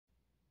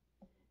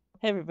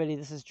Hey everybody,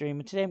 this is Dream,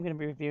 and today I'm going to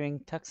be reviewing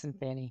Tux and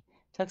Fanny.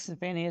 Tux and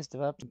Fanny is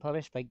developed and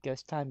published by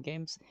Ghost Time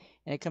Games,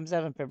 and it comes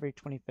out on February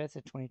 25th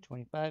of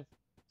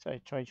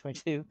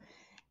 2022.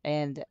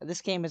 And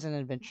this game is an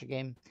adventure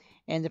game.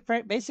 And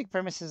the basic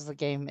premises of the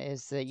game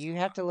is that you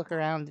have to look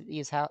around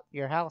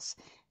your house,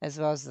 as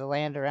well as the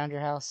land around your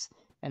house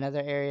and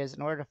other areas,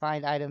 in order to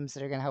find items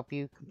that are going to help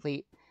you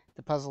complete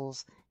the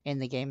puzzles in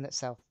the game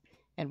itself.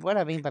 And what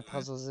I mean by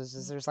puzzles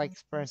is there's like,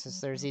 for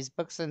instance, there's these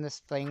books in this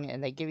thing,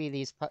 and they give you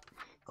these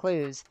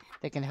clues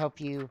that can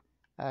help you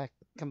uh,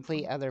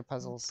 complete other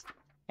puzzles.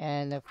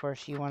 And of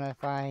course, you want to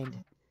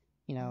find,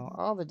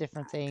 all the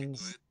different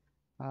things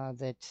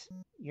that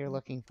you're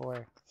looking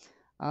for.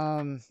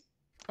 Um,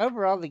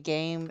 Overall, the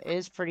game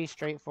is pretty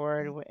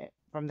straightforward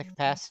from the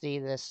capacity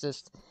that's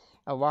just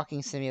a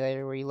walking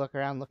simulator where you look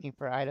around looking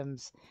for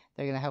items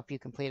that are going to help you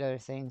complete other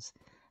things.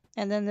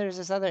 And then there's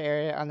this other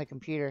area on the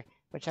computer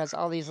which has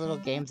all these little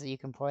games that you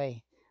can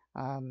play.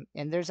 And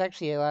there's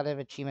actually a lot of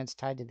achievements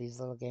tied to these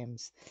little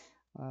games.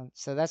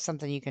 So that's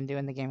something you can do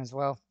in the game as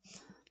well.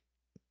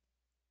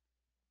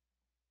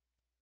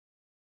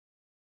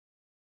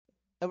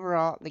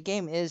 Overall, the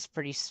game is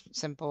pretty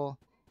simple,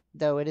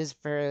 though it is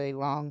fairly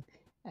long,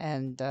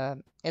 and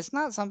it's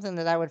not something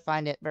that I would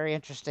find it very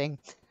interesting.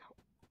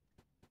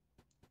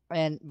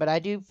 But I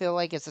do feel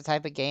like it's the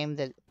type of game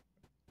that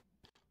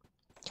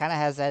kind of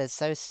has that. It's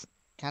so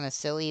kind of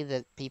silly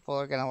that people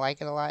are gonna like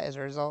it a lot as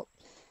a result,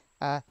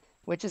 uh,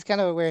 which is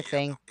kind of a weird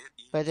thing,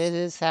 but it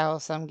is how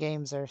some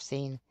games are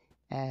seen,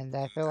 and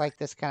I feel like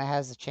this kind of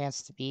has a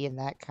chance to be in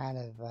that kind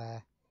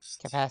of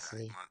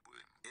capacity.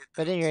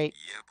 But at any rate,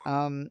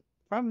 um,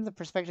 from the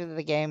perspective of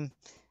the game,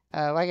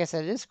 like I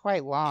said, it is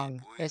quite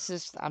long. It's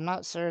just I'm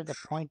not sure of the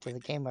point of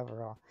the game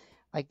overall.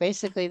 Like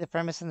basically, the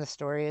premise in the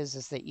story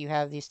is that you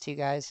have these two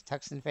guys,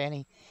 Tux and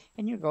Fanny,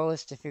 and your goal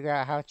is to figure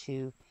out how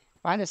to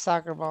find a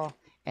soccer ball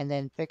and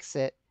then fix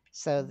it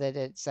so that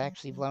it's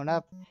actually blown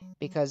up.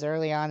 Because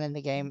early on in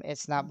the game,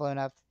 it's not blown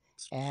up,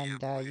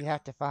 and you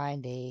have to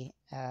find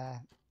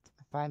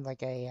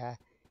like a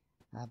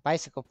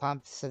bicycle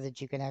pump so that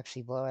you can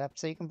actually blow it up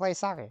so you can play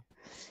soccer.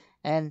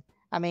 And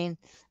I mean,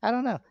 I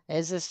don't know.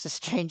 It's just a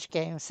strange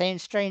game, same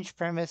strange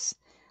premise.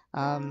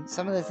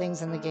 Some of the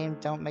things in the game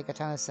don't make a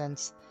ton of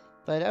sense,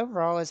 but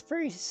overall, it's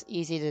pretty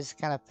easy to just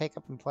kind of pick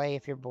up and play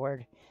if you're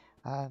bored.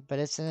 But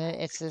it's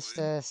just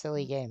a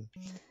silly game.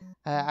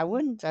 I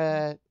wouldn't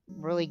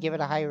really give it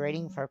a high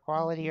rating for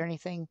quality or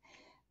anything,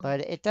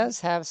 but it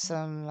does have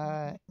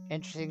some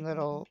interesting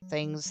little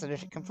things that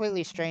are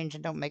completely strange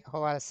and don't make a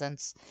whole lot of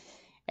sense.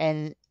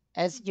 And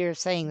as you're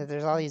saying that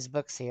there's all these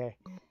books here,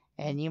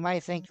 and you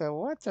might think, well,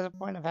 what's the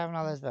point of having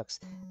all those books?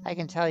 I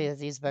can tell you that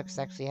these books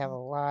actually have a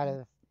lot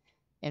of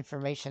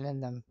information in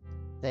them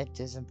that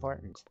is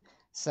important.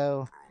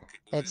 So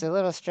it's a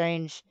little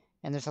strange,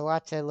 and there's a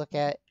lot to look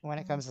at when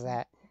it comes to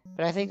that.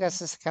 But I think that's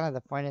just kind of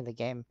the point of the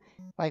game.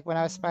 Like when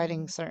I was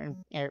fighting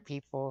certain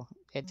people,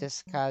 it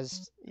just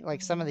caused,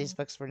 like, some of these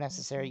books were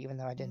necessary, even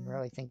though I didn't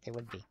really think they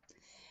would be.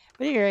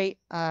 But at any rate,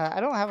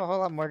 I don't have a whole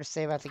lot more to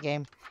say about the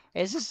game.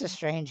 It's just a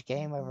strange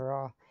game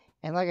overall.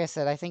 And like I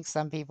said, I think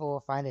some people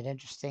will find it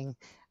interesting.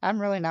 I'm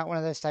really not one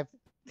of those type of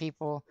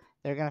people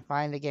that are going to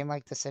find a game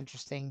like this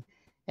interesting.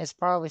 It's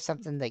probably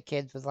something that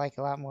kids would like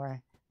a lot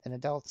more than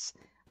adults.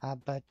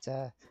 But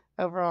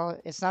overall,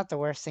 it's not the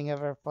worst thing I've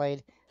ever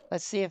played.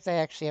 Let's see if they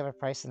actually have a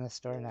price in the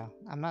store now.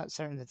 I'm not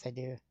certain that they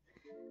do.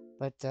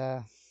 But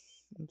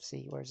let's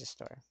see, where's the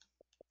store?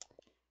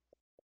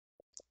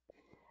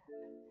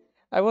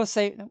 I will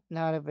say, nope,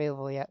 not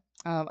available yet.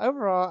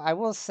 Overall, I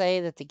will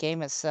say that the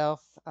game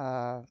itself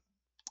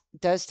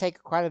does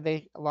take quite a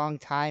big long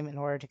time in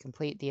order to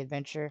complete the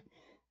adventure.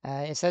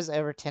 It says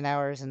over 10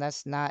 hours, and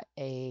that's not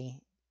a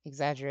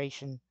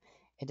exaggeration.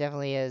 It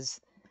definitely is.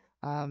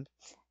 Um,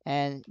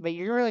 but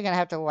you're really gonna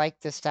have to like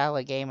this style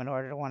of game in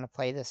order to want to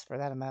play this for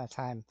that amount of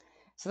time.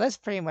 So that's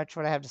pretty much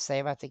what I have to say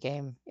about the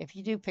game. If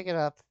you do pick it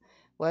up,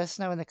 let us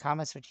know in the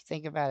comments what you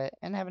think about it,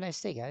 and have a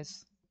nice day,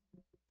 guys.